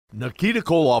Nikita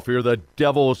Koloff here, the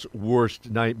devil's worst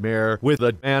nightmare, with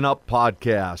the Man Up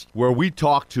podcast, where we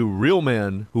talk to real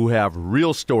men who have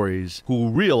real stories,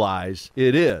 who realize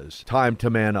it is time to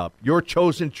man up. Your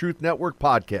chosen Truth Network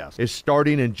podcast is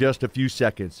starting in just a few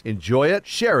seconds. Enjoy it,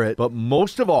 share it, but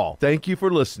most of all, thank you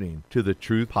for listening to the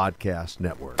Truth Podcast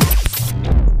Network.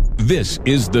 This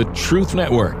is the Truth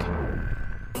Network.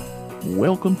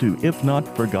 Welcome to If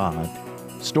Not For God,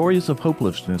 stories of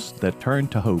hopelessness that turn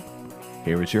to hope.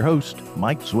 Here is your host,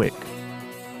 Mike Zwick.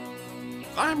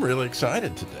 I'm really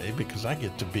excited today because I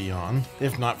get to be on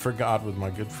If Not For God with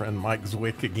my good friend Mike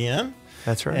Zwick again.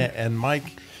 That's right. And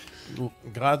Mike,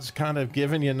 God's kind of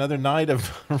given you another night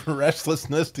of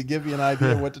restlessness to give you an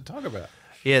idea of what to talk about.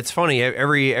 Yeah, it's funny.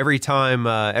 Every time,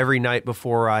 every night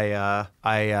before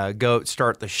I go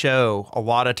start the show, a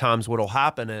lot of times what'll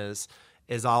happen is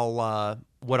I'll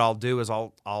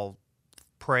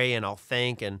pray and I'll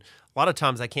think, and a lot of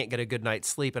times I can't get a good night's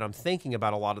sleep, and I'm thinking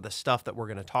about a lot of the stuff that we're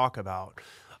going to talk about.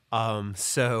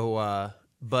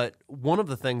 But one of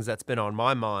the things that's been on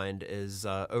my mind is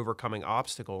overcoming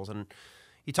obstacles. And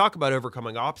you talk about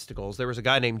overcoming obstacles. There was a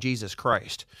guy named Jesus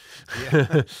Christ.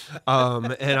 Yeah.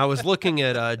 And I was looking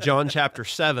at John chapter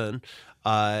 7,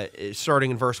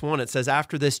 starting in verse 1. It says,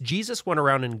 "After this, Jesus went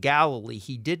around in Galilee.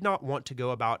 He did not want to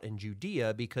go about in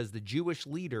Judea because the Jewish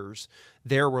leaders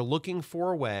there were looking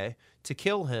for a way to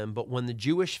kill him. But when the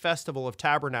Jewish festival of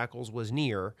tabernacles was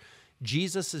near,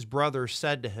 Jesus' brothers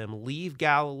said to him, 'Leave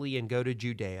Galilee and go to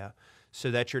Judea,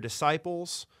 so that your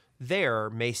disciples there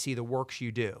may see the works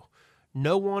you do.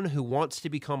 No one who wants to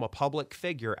become a public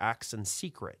figure acts in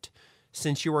secret.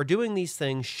 Since you are doing these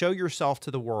things, show yourself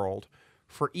to the world,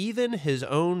 for even his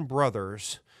own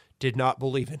brothers did not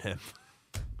believe in him.'"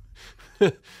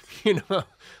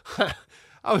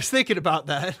 I was thinking about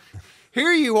that.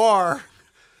 Here you are,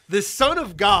 the Son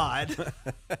of God,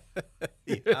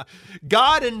 yeah.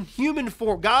 God in human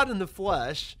form, God in the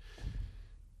flesh,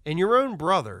 and your own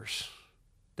brothers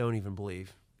don't even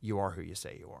believe you are who you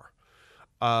say you are.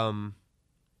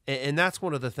 And that's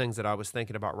one of the things that I was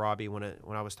thinking about, Robbie, when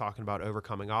I was talking about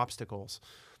overcoming obstacles.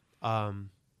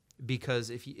 Because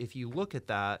if you look at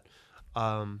that,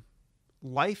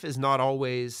 life is not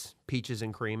always peaches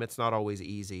and cream. It's not always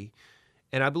easy.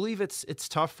 And I believe it's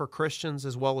tough for Christians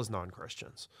as well as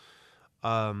non-Christians.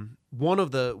 One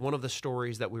of the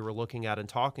stories that we were looking at and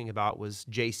talking about was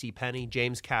J.C. Penney,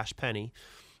 James Cash Penney.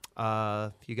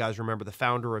 If you guys remember, the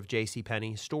founder of J.C.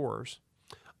 Penney stores.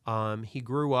 He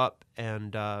grew up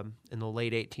in the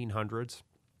late 1800s,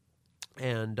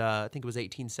 and I think it was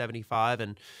 1875.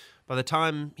 And by the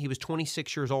time he was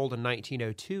 26 years old in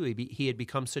 1902, he had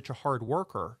become such a hard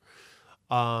worker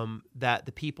that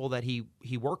the people that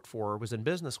he worked for, was in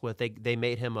business with, they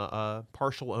made him a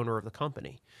partial owner of the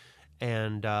company.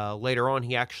 And later on,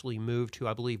 he actually moved to,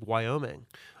 I believe, Wyoming,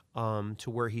 to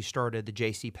where he started the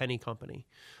J.C. Penney Company.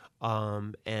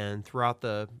 And throughout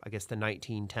the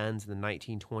 1910s and the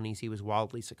 1920s, he was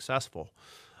wildly successful.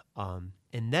 And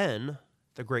then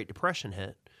the Great Depression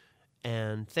hit,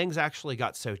 and things actually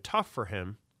got so tough for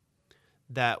him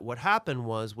that what happened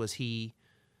was he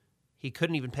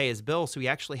couldn't even pay his bills, so he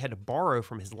actually had to borrow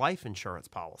from his life insurance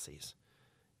policies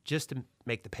just to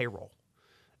make the payroll.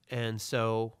 And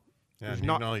so... Yeah, you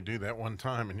can only do that one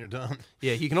time and you're done.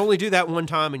 Yeah, you can only do that one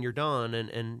time and you're done.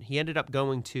 And he ended up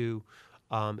going to,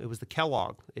 it was the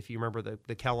Kellogg, if you remember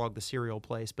the Kellogg, the cereal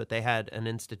place, but they had an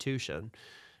institution.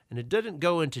 And it didn't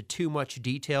go into too much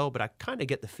detail, but I kind of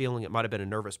get the feeling it might have been a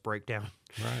nervous breakdown.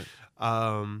 Right.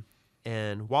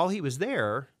 And while he was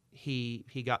there, he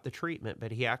got the treatment,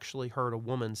 but he actually heard a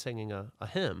woman singing a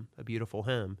hymn, a beautiful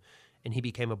hymn, and he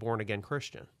became a born-again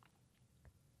Christian.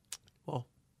 Well,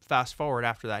 fast forward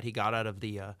after that, he got out of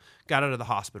the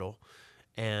hospital,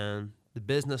 and the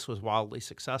business was wildly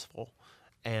successful.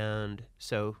 And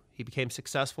so he became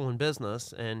successful in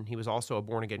business, and he was also a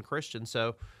born-again Christian.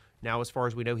 So now, as far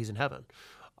as we know, he's in heaven.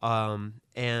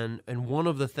 And one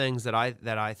of the things that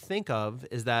I think of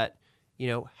is that,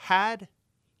 had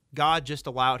God just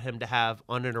allowed him to have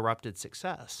uninterrupted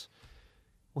success,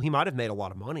 well, he might have made a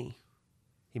lot of money.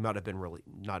 He might have done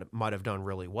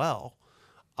really well.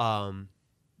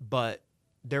 But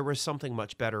there was something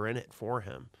much better in it for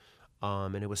him,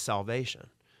 and it was salvation.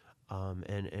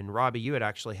 And Robbie, you had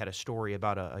actually had a story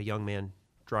about a young man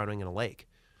drowning in a lake.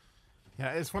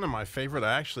 Yeah, it's one of my favorite.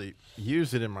 I actually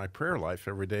use it in my prayer life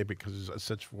every day because it's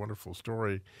such a wonderful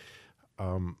story.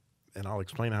 And I'll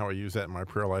explain how I use that in my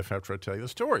prayer life after I tell you the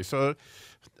story. So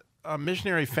a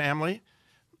missionary family,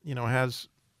 has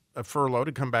a furlough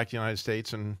to come back to the United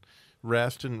States and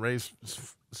rest and raise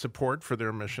support for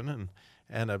their mission.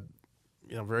 And a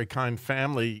very kind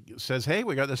family says, "Hey,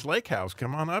 we got this lake house.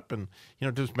 Come on up and,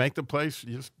 just make the place,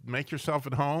 just make yourself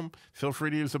at home. Feel free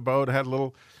to use the boat." I had a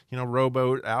little,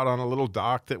 rowboat out on a little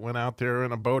dock that went out there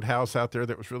and a boathouse out there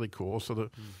that was really cool. So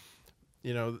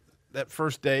that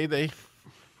first day, they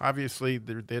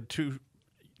had two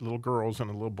little girls and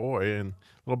a little boy, and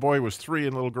little boy was 3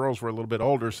 and little girls were a little bit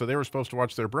older. So they were supposed to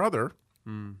watch their brother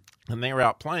and they were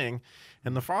out playing,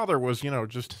 and the father was,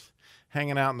 just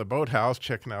hanging out in the boathouse,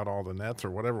 checking out all the nets or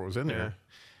whatever was in there.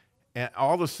 And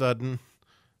all of a sudden,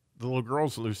 the little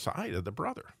girls lose sight of the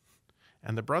brother.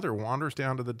 And the brother wanders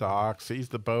down to the dock, sees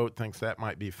the boat, thinks that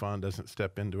might be fun, doesn't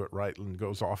step into it right, and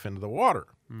goes off into the water.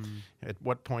 At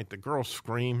what point the girls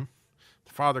scream.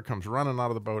 The father comes running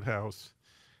out of the boathouse,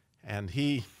 and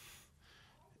he,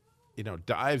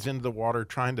 dives into the water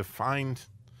trying to find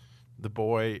the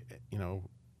boy.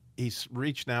 He's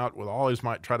reaching out with all his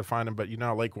might, try to find him, but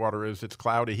how lake water is. It's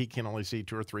cloudy. He can only see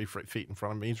 2 or 3 feet in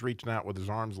front of him. He's reaching out with his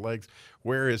arms, legs.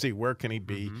 Where is he? Where can he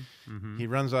be? He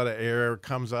runs out of air,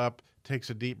 comes up,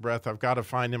 takes a deep breath. I've got to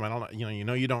find him. I don't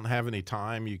know. You don't have any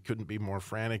time. You couldn't be more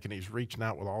frantic. And he's reaching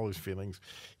out with all his feelings.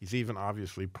 He's even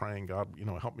obviously praying, "God,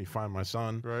 help me find my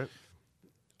son." Right.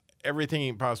 Everything he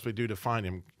can possibly do to find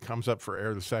him. Comes up for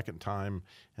air the second time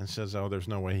and says, "Oh, there's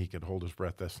no way he could hold his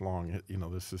breath this long.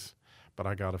 But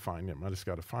I got to find him. I just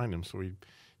got to find him." So he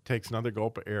takes another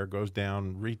gulp of air, goes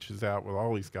down, reaches out with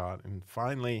all he's got, and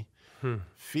finally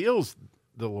feels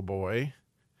the little boy.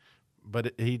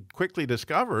 But he quickly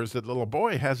discovers that the little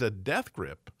boy has a death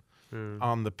grip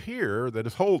on the pier that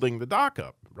is holding the dock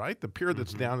up, right? The pier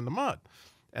that's down in the mud.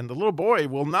 And the little boy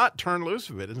will not turn loose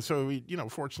of it. And so,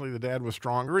 fortunately the dad was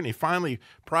stronger, and he finally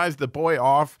pries the boy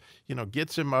off,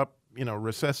 gets him up,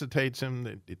 resuscitates him.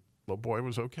 The little boy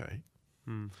was okay.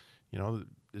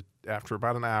 After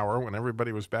about an hour, when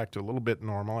everybody was back to a little bit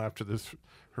normal after this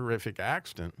horrific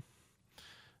accident,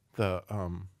 the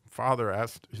father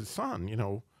asked his son,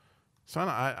 "Son,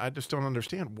 I just don't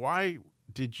understand. Why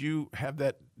did you have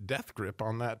that death grip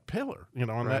on that pillar,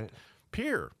 on that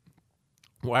pier?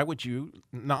 Why would you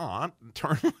not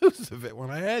turn loose of it when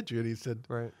I had you?" And he said,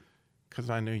 "Right, because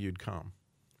I knew you'd come."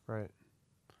 Right.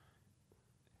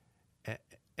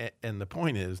 And the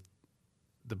point is,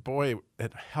 the boy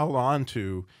had held on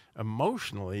to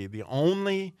emotionally the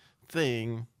only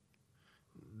thing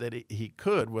that he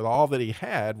could with all that he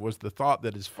had was the thought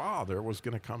that his father was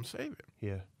going to come save him.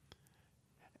 Yeah.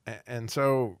 And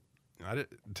so I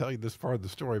didn't tell you this part of the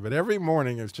story, but every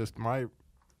morning is just my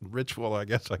ritual, I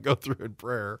guess, I go through in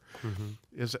prayer,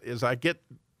 is I get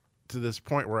to this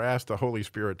point where I ask the Holy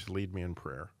Spirit to lead me in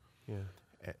prayer. Yeah.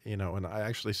 And I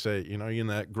actually say, in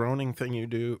that groaning thing you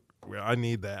do, well, I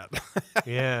need that.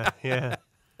 Yeah. And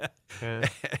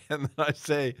then I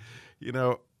say,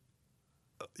 you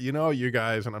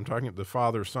guys, and I'm talking to the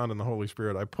Father, Son, and the Holy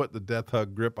Spirit, I put the death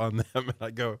hug grip on them, and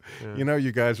I go,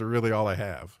 you guys are really all I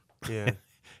have. Yeah.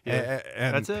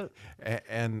 And that's it.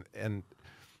 And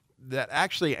that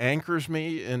actually anchors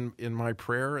me in my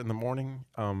prayer in the morning.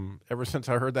 Ever since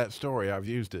I heard that story, I've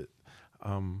used it.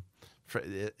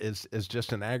 Is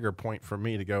just an anchor point for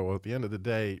me to go, well, at the end of the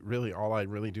day, really all I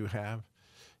really do have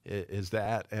is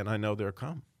that, and I know they'll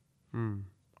come.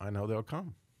 I know they'll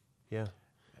come. Yeah.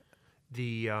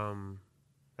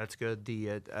 That's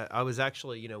good. I was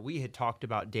actually, we had talked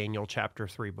about Daniel chapter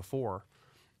 3 before,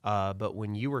 but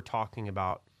when you were talking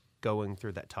about going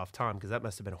through that tough time, because that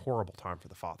must have been a horrible time for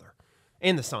the father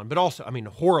and the son, but also, a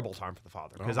horrible time for the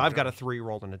father, because I've got a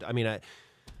 3-year-old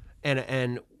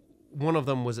and one of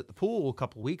them was at the pool a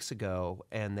couple weeks ago,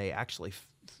 and they actually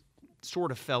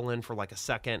sort of fell in for like a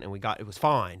second, and it was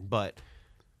fine, but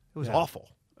it was awful.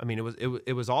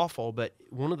 It was awful. But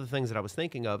one of the things that I was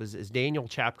thinking of is Daniel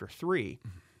chapter 3.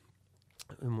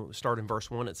 And we'll start in verse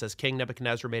 1. It says, "King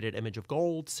Nebuchadnezzar made an image of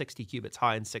gold, 60 cubits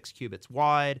high and 6 cubits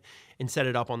wide, and set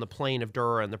it up on the plain of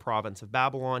Dura in the province of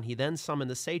Babylon. He then summoned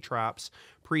the satraps,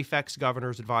 prefects,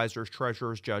 governors, advisors,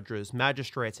 treasurers, judges,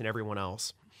 magistrates, and everyone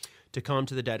else to come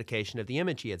to the dedication of the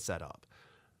image he had set up."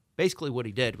 Basically what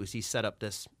he did was he set up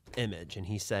this image, and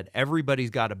he said, everybody's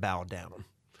got to bow down.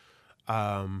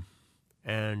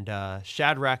 And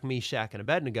Shadrach, Meshach, and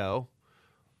Abednego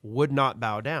would not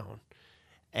bow down.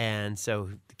 And so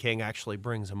the king actually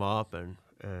brings him up, and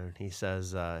he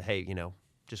says, "Hey,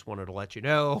 just wanted to let you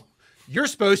know, you're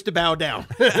supposed to bow down.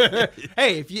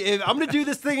 Hey, if I'm going to do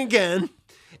this thing again,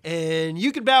 and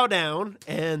you can bow down,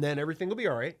 and then everything will be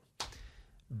all right.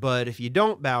 But if you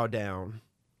don't bow down,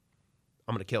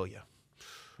 I'm going to kill you."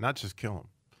 Not just kill him.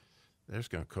 They're just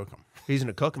going to cook him. He's going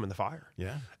to cook him in the fire.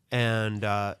 Yeah. And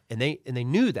they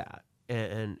knew that.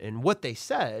 And what they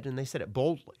said, and they said it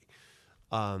boldly,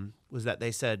 was that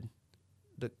they said,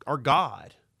 our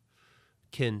God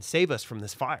can save us from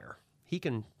this fire. He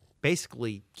can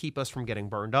basically keep us from getting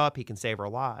burned up. He can save our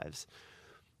lives.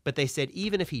 But they said,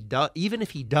 even if he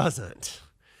doesn't,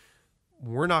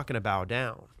 we're not going to bow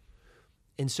down.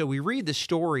 And so we read the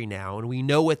story now, and we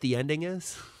know what the ending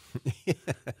is.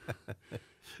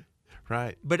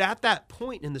 Right. But at that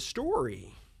point in the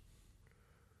story,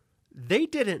 they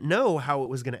didn't know how it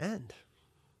was going to end.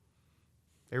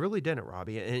 They really didn't,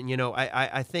 Robbie. And, you know,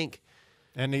 I think...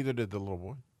 And neither did the little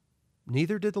boy.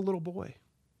 Neither did the little boy.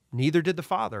 Neither did the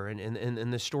father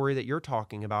in the story that you're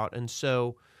talking about. And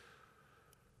so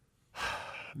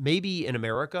maybe in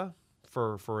America,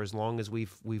 for as long as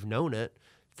we've known it,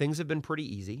 things have been pretty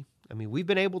easy. I mean, we've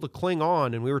been able to cling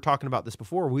on, and we were talking about this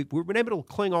before. We've been able to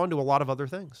cling on to a lot of other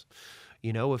things.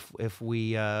 You know, if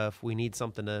we need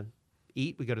something to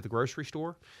eat, we go to the grocery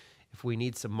store. If we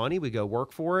need some money, we go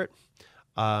work for it.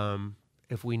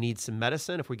 If we need some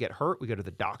medicine, if we get hurt, we go to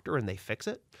the doctor and they fix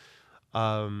it.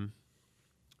 You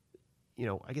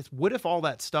know, I guess, what if all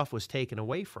that stuff was taken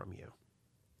away from you?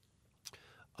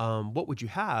 What would you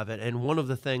have? And one of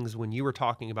the things when you were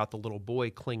talking about the little boy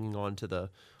clinging on to the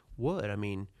wood, I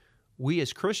mean, we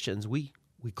as Christians, we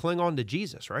cling on to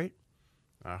Jesus, right?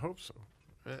 I hope so.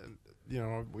 You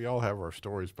know, we all have our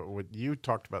stories, but when you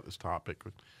talked about this topic,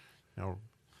 you know,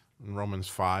 in Romans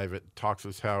 5, it talks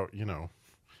us how, you know,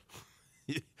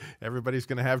 everybody's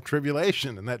going to have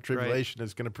tribulation, and that tribulation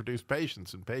is going to produce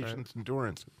patience, and patience,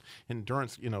 endurance.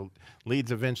 Endurance, you know,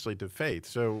 leads eventually to faith.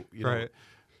 So, you know,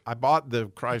 I bought the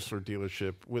Chrysler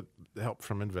dealership with help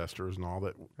from investors and all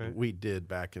that we did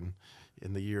back in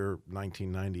the year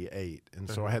 1998. And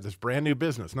so I had this brand new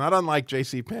business, not unlike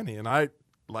JCPenney. And I,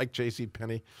 like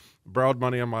JCPenney, borrowed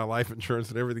money on my life insurance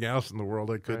and everything else in the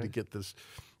world I could to get this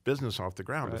business off the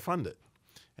ground to fund it.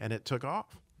 And it took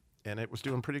off, and it was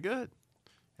doing pretty good,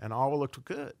 and all looked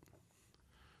good.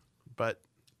 But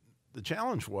the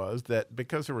challenge was that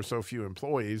because there were so few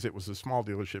employees, it was a small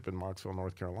dealership in Moxville,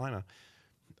 North Carolina.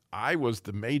 I was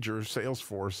the major sales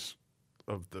force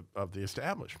of the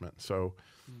establishment. So,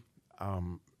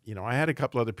 you know, I had a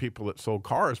couple other people that sold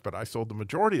cars, but I sold the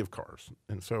majority of cars.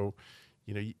 And so,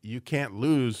 you know, you can't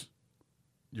lose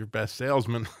your best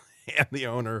salesman and the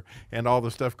owner and all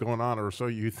the stuff going on, or so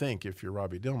you think. If you're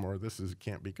Robby Dilmore,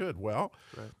 can't be good. Well,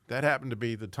 that happened to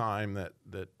be the time that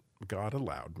God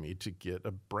allowed me to get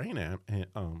a brain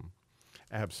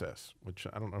abscess, which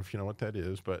I don't know if you know what that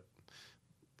is, but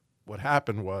what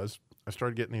happened was I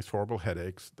started getting these horrible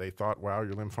headaches. They thought, wow,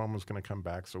 your lymphoma is going to come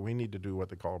back, so we need to do what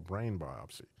they call a brain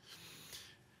biopsy.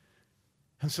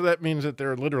 And so that means that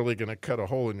they're literally going to cut a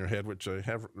hole in your head, which I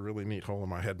have a really neat hole in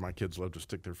my head my kids love to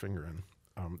stick their finger in.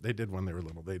 They did when they were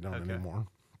little. They don't anymore.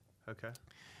 Okay.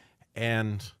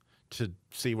 And to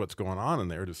see what's going on in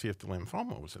there, to see if the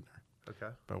lymphoma was in there.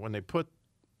 Okay. But when they put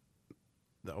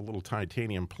a little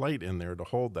titanium plate in there to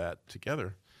hold that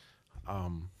together,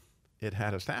 it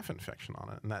had a staph infection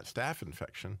on it. And that staph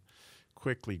infection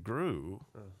quickly grew.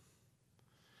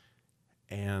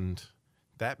 And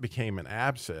that became an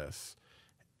abscess.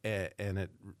 And it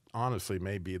honestly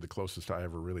may be the closest I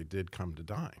ever really did come to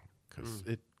dying, because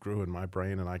it grew in my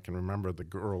brain. And I can remember the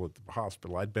girl at the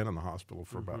hospital. I'd been in the hospital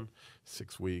for about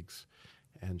 6 weeks.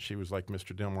 And she was like,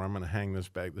 Mr. Dilmore, I'm going to hang this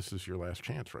bag. This is your last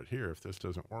chance right here. If this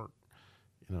doesn't work,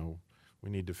 you know,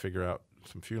 we need to figure out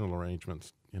some funeral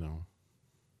arrangements, you know,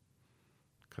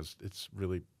 because it's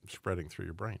really spreading through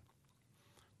your brain.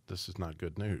 This is not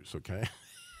good news, okay?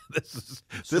 This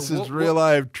is real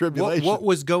life tribulation. What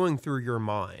was going through your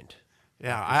mind?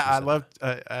 Yeah, I loved.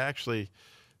 I actually,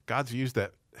 God's used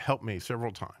that, helped me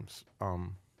several times.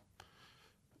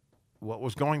 What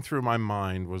was going through my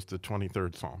mind was the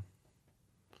 23rd Psalm.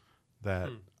 That,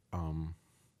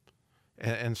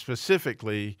 and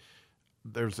specifically,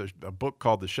 there's a book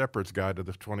called The Shepherd's Guide to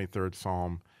the 23rd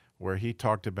Psalm, where he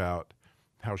talked about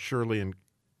how surely and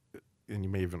you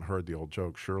may even heard the old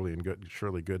joke, surely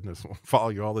goodness will follow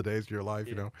you all the days of your life,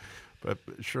 you know, but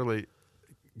surely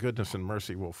goodness and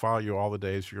mercy will follow you all the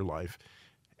days of your life,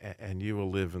 and you will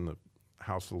live in the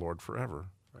house of the Lord forever.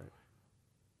 Right.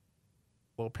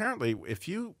 Well, apparently, if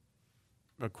you,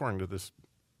 according to this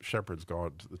Shepherd's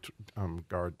Guide,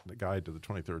 the guide to the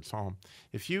 23rd Psalm,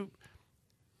 if you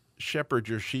shepherd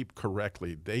your sheep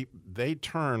correctly, they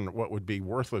turn what would be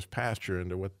worthless pasture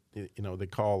into what, you know, they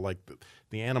call like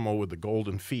the animal with the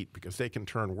golden feet, because they can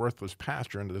turn worthless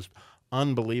pasture into this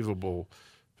unbelievable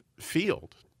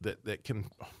field that can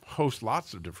host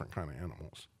lots of different kind of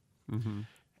animals.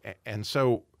 And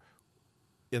so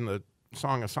in the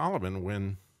Song of Solomon,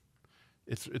 when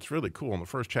it's really cool. In the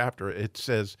first chapter, it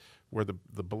says where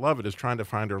the beloved is trying to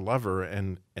find her lover,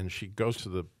 and she goes to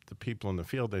the people in the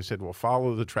field. They said, well,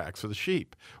 follow the tracks of the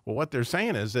sheep. Well, what they're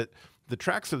saying is that the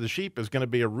tracks of the sheep is going to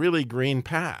be a really green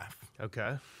path.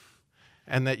 Okay.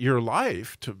 And that your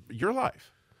life,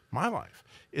 my life,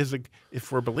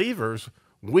 if we're believers,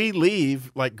 we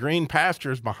leave like green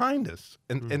pastures behind us.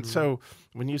 And so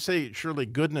when you say surely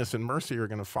goodness and mercy are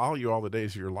going to follow you all the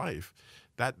days of your life,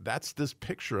 that's this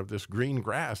picture of this green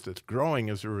grass that's growing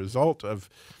as a result of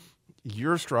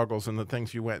your struggles and the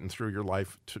things you went through your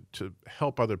life to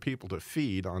help other people to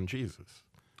feed on Jesus.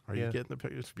 Are you getting the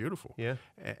picture? It's beautiful. Yeah.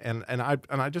 And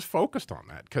I just focused on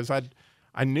that because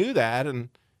I knew that,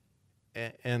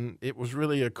 and it was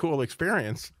really a cool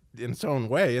experience in its own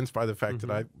way, in spite of the fact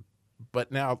that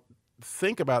but now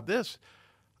think about this.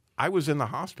 I was in the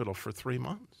hospital for 3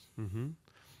 months.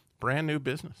 Brand new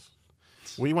business.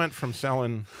 We went from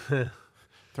selling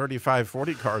 35,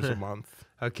 40 cars a month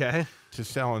to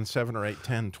selling 7 or 8,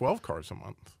 10, 12 cars a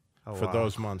month for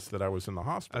those months that I was in the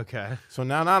hospital. Okay. So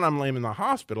now not I'm in the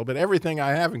hospital, but everything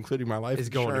I have, including my life Is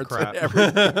going to insurance crap. and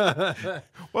everything.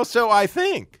 Well, so I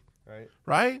think.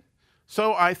 Right?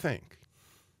 So I think.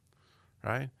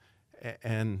 Right?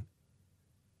 And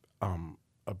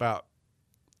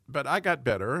but I got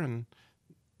better, and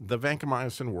the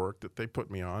vancomycin work that they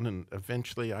put me on, and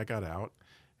eventually I got out,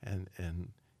 and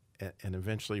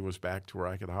eventually was back to where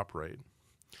I could operate.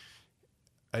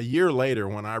 A year later,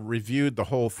 when I reviewed the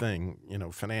whole thing,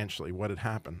 financially, what had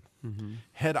happened,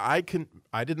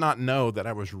 I did not know that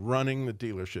I was running the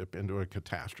dealership into a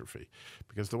catastrophe,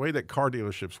 because the way that car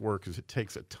dealerships work is it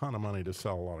takes a ton of money to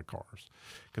sell a lot of cars,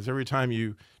 because every time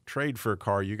you trade for a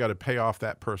car, you got to pay off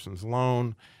that person's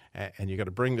loan, and you got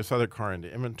to bring this other car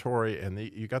into inventory, and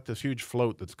you got this huge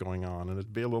float that's going on, and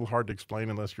it'd be a little hard to explain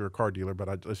unless you're a car dealer, but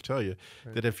I just tell you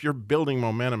that if you're building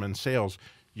momentum in sales,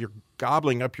 you're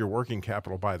gobbling up your working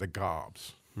capital by the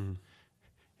gobs.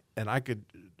 And I could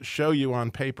show you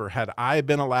on paper, had I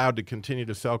been allowed to continue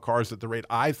to sell cars at the rate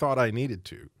I thought I needed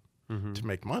to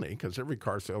make money, because every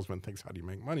car salesman thinks, how do you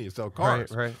make money? You sell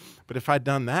cars. Right. But if I'd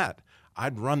done that,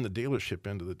 I'd run the dealership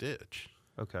into the ditch.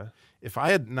 Okay. If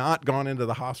I had not gone into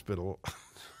the hospital,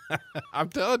 I'm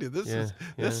telling you, this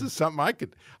is something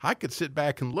I could sit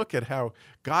back and look at how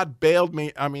God bailed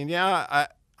me. I mean,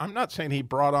 I'm not saying he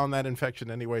brought on that infection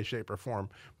in any way, shape, or form,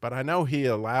 but I know he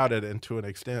allowed it, and to an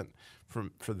extent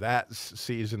for that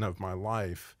season of my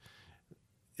life.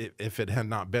 If it had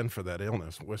not been for that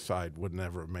illness, Westside would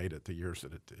never have made it the years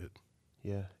that it did.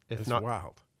 Yeah. It's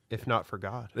wild. If not for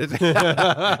God. We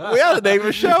ought to name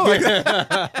a show like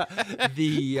that.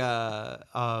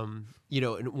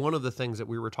 And one of the things that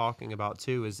we were talking about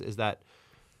too is that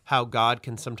how God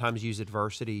can sometimes use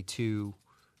adversity to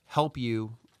help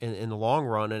you in the long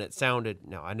run. And it sounded,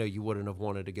 now I know you wouldn't have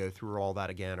wanted to go through all that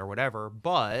again or whatever,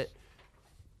 but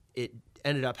it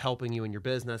ended up helping you in your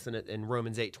business. And in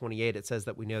Romans 8:28, it says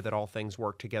that we know that all things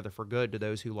work together for good to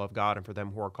those who love God and for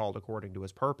them who are called according to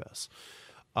his purpose.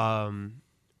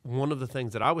 One of the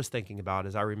things that I was thinking about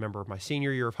is I remember my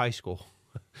senior year of high school.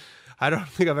 I don't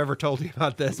think I've ever told you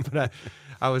about this, but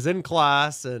I was in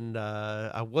class, and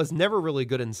I was never really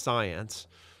good in science.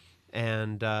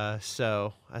 And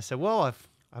so I said, well,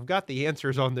 I've got the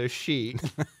answers on this sheet.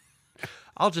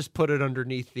 I'll just put it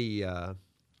underneath the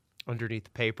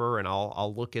paper, and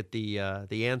I'll look at the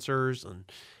answers,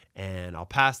 and I'll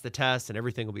pass the test, and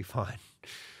everything will be fine.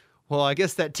 Well, I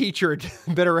guess that teacher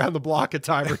had been around the block a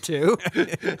time or two.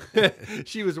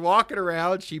 She was walking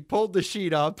around. She pulled the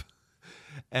sheet up,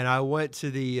 and I went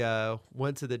to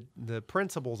the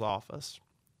principal's office,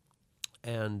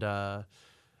 and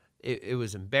it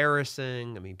was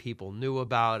embarrassing. I mean, people knew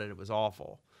about it. It was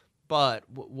awful. But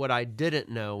what I didn't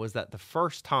know was that the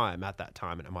first time, at that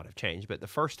time, and it might have changed, but the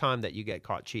first time that you get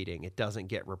caught cheating, it doesn't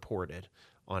get reported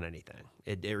on anything.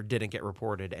 It didn't get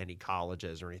reported to any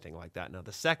colleges or anything like that. Now,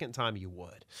 the second time you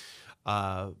would.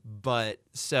 But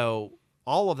so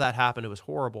all of that happened. It was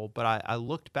horrible. But I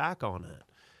looked back on it,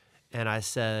 and I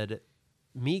said,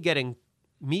 me getting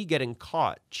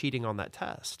caught cheating on that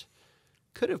test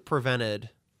could have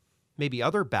prevented maybe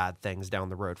other bad things down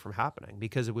the road from happening,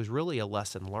 because it was really a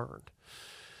lesson learned.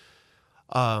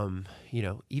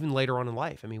 Even later on in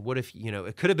life, I mean, what if,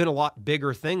 it could have been a lot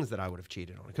bigger things that I would have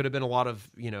cheated on. It could have been a lot of,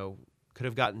 could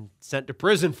have gotten sent to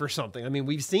prison for something. I mean,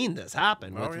 we've seen this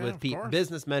happen with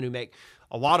businessmen who make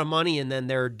a lot of money, and then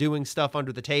they're doing stuff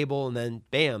under the table, and then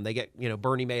bam, they get,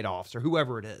 Bernie Madoffs or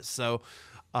whoever it is. So,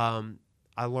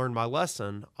 I learned my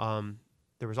lesson.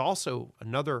 There was also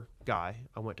another guy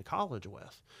I went to college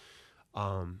with.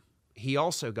 He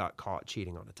also got caught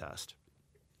cheating on a test.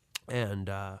 And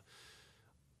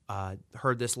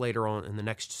heard this later on in the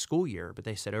next school year, but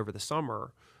they said over the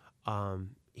summer,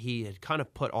 he had kind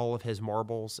of put all of his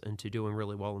marbles into doing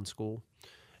really well in school.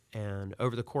 And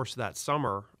over the course of that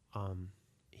summer,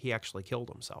 he actually killed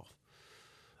himself.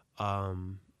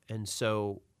 And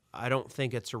so I don't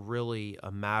think it's really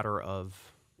a matter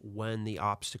of when the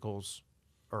obstacles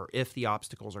or if the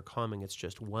obstacles are coming, it's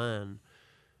just when.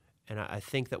 And I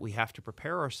think that we have to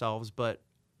prepare ourselves, but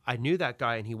I knew that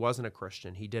guy and he wasn't a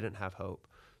Christian. He didn't have hope.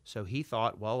 So he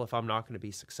thought, well, if I'm not going to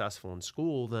be successful in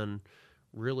school, then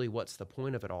really what's the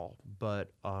point of it all?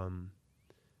 But I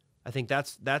think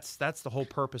that's the whole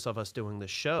purpose of us doing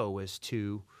this show, is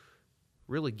to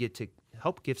really get to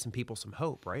help give some people some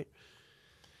hope, right?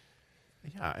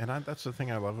 Yeah, and that's the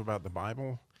thing I love about the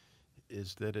Bible,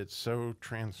 is that it's so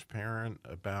transparent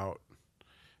about,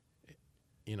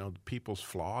 people's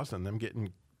flaws and them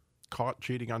getting caught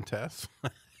cheating on tests.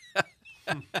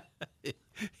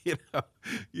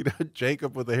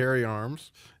 Jacob with the hairy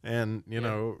arms, and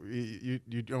you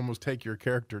almost take your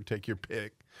character, take your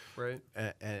pick, right?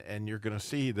 And you're going to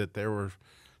see that there were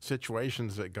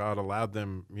situations that God allowed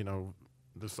them,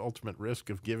 this ultimate risk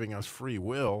of giving us free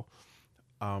will,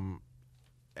 and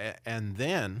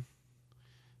then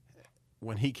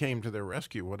when He came to their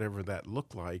rescue, whatever that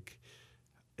looked like,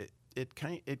 it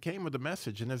came with a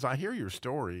message. And as I hear your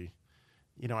story,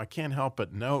 I can't help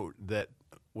but note that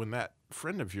when that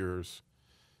friend of yours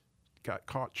got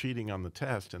caught cheating on the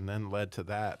test and then led to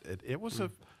that, it was a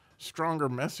stronger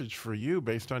message for you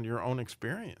based on your own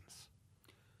experience.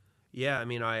 Yeah, I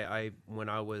mean, I when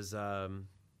I was I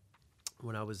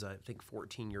think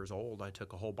 14 years old, I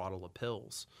took a whole bottle of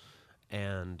pills,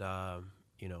 and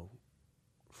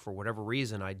for whatever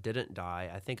reason, I didn't die.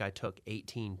 I think I took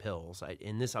 18 pills.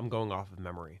 I'm going off of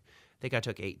memory. I think I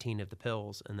took 18 of the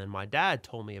pills, and then my dad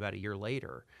told me about a year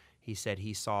later. He said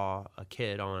he saw a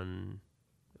kid it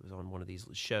was on one of these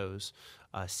shows,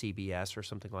 CBS or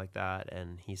something like that,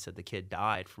 and he said the kid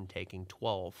died from taking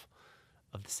 12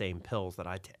 of the same pills that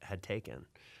I had taken.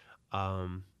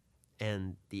 And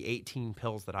the 18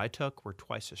 pills that I took were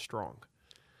twice as strong.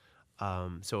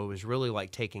 So it was really like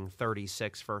taking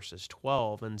 36 versus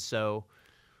 12. And so,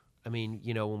 I mean,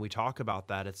 when we talk about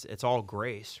that, it's all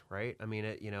grace, right? I mean,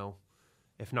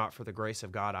 if not for the grace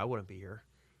of God, I wouldn't be here.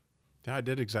 Yeah, I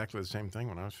did exactly the same thing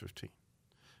when I was 15.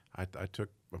 I took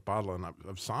a bottle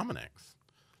of Sominex.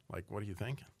 Like, what are you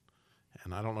thinking?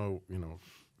 And I don't know,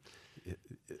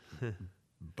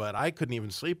 but I couldn't even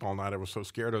sleep all night. I was so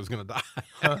scared I was going to die.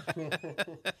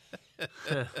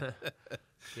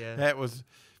 Yeah,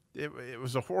 It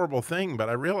was a horrible thing, but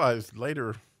I realized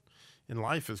later in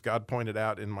life, as God pointed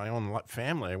out, in my own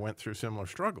family, I went through similar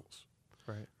struggles.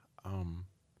 right.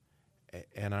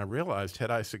 And I realized,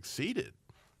 had I succeeded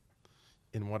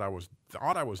in what I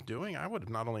thought I was doing, I would have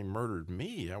not only murdered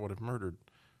me, I would have murdered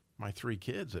my 3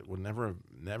 kids that would never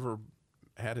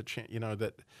had a chance.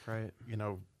 Right.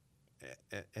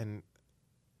 And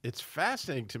it's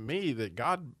fascinating to me that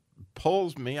God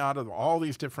pulls me out of all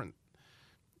these different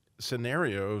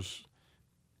scenarios,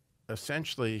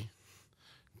 essentially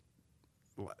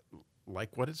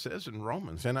like what it says in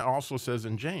Romans, and it also says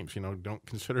in James, don't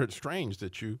consider it strange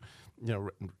that you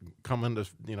come into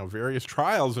various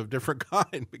trials of different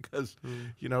kind, because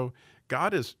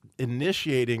God is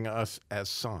initiating us as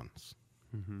sons,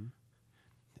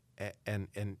 and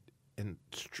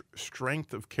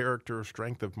strength of character,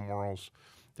 strength of morals.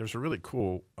 There's a really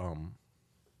cool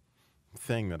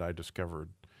thing that I discovered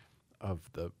of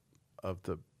the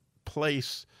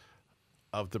place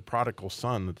of the prodigal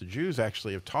son, that the Jews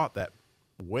actually have taught that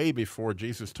way before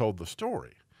Jesus told the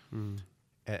story.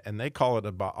 And they call it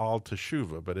a Baal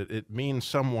Teshuvah, but it means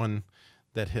someone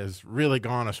that has really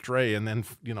gone astray and then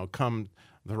come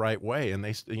the right way. And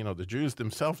they the Jews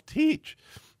themselves teach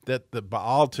that the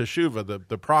Baal Teshuvah,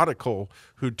 the prodigal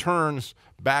who turns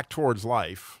back towards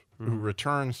life, who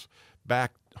returns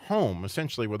back home,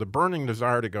 essentially with a burning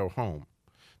desire to go home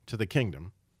to the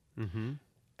kingdom,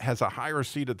 has a higher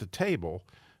seat at the table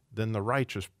than the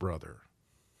righteous brother.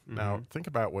 Now, think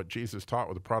about what Jesus taught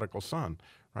with the prodigal son,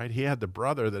 right? He had the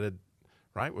brother that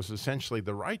was essentially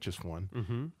the righteous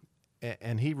one,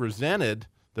 and he resented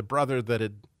the brother that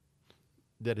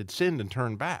had sinned and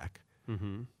turned back.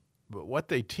 But what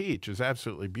they teach is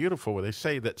absolutely beautiful, where they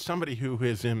say that somebody who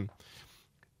has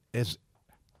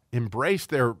embraced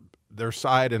their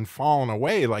side and fallen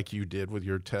away, like you did with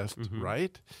your test,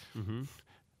 right?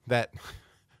 That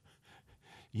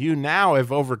you now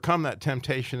have overcome that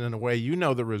temptation in a way,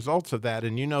 the results of that,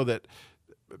 and that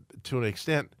to an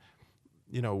extent,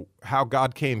 how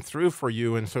God came through for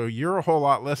you, and so you're a whole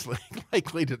lot less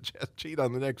likely to just cheat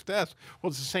on the next test. Well,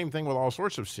 it's the same thing with all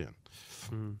sorts of sin,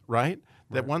 right?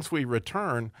 That once we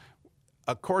return,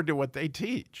 according to what they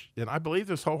teach, and I believe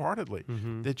this wholeheartedly,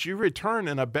 that you return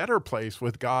in a better place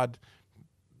with God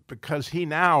because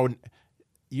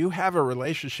you have a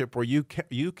relationship where you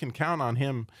can count on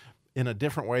Him in a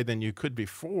different way than you could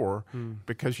before,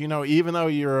 because even though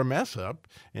you're a mess up,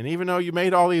 and even though you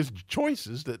made all these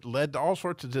choices that led to all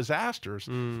sorts of disasters,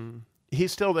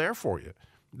 He's still there for you.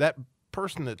 That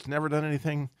person that's never done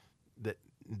anything that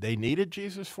they needed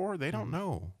Jesus for, they don't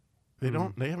know. They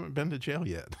haven't been to jail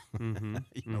yet.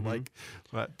 Like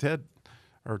Ted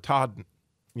or Todd,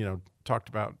 talked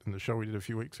about in the show we did a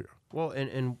few weeks ago. Well,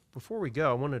 and before we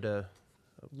go, I wanted to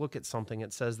look at something.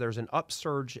 It says there's an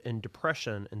upsurge in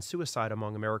depression and suicide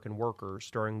among American workers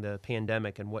during the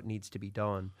pandemic and what needs to be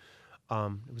done.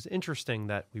 It was interesting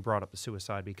that we brought up the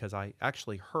suicide because I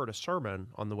actually heard a sermon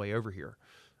on the way over here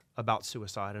about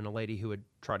suicide, and a lady who had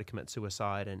tried to commit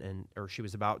suicide or she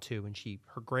was about to, and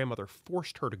her grandmother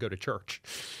forced her to go to church.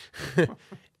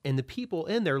 And the people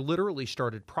in there literally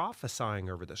started prophesying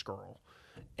over this girl.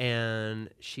 And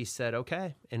she said,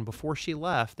 okay. And before she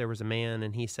left, there was a man,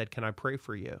 and he said, can I pray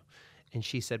for you? And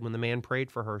she said when the man prayed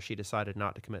for her, she decided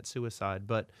not to commit suicide.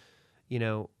 But,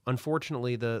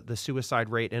 unfortunately, the suicide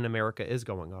rate in America is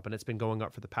going up, and it's been going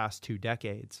up for the past 2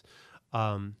 decades.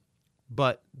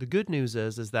 But the good news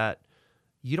is that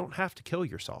you don't have to kill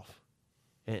yourself.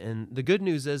 And the good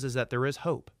news is that there is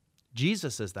hope.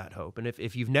 Jesus is that hope. And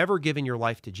if you've never given your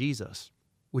life to Jesus,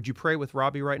 would you pray with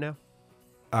Robbie right now?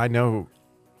 I know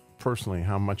personally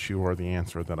how much you are the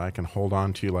answer, that I can hold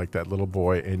on to you like that little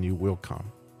boy and you will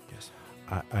come. Yes.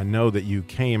 I know that you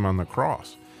came on the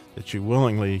cross, that you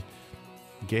willingly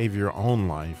gave your own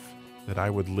life, that I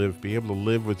would be able to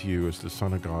live with you as the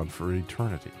Son of God for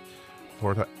eternity.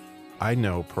 Lord, I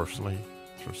know personally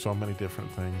through so many different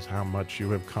things how much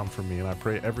you have come for me, and I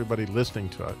pray everybody listening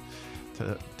to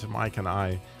Mike and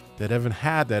I that haven't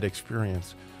had that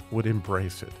experience would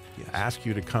embrace it. Yes. Ask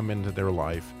you to come into their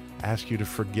life, ask you to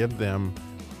forgive them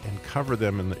and cover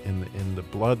them in the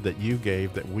blood that you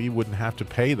gave, that we wouldn't have to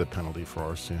pay the penalty for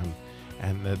our sin,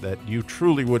 and that you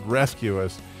truly would rescue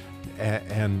us,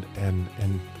 and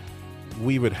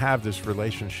we would have this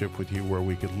relationship with you where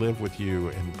we could live with you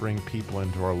and bring people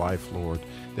into our life, Lord,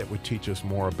 that would teach us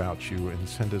more about you and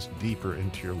send us deeper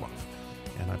into your love.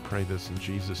 And I pray this in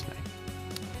Jesus' name.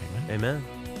 Amen. Amen.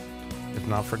 If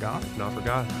not for God. If not for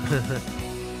God.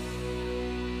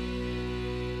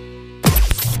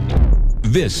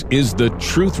 This is the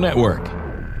Truth Network.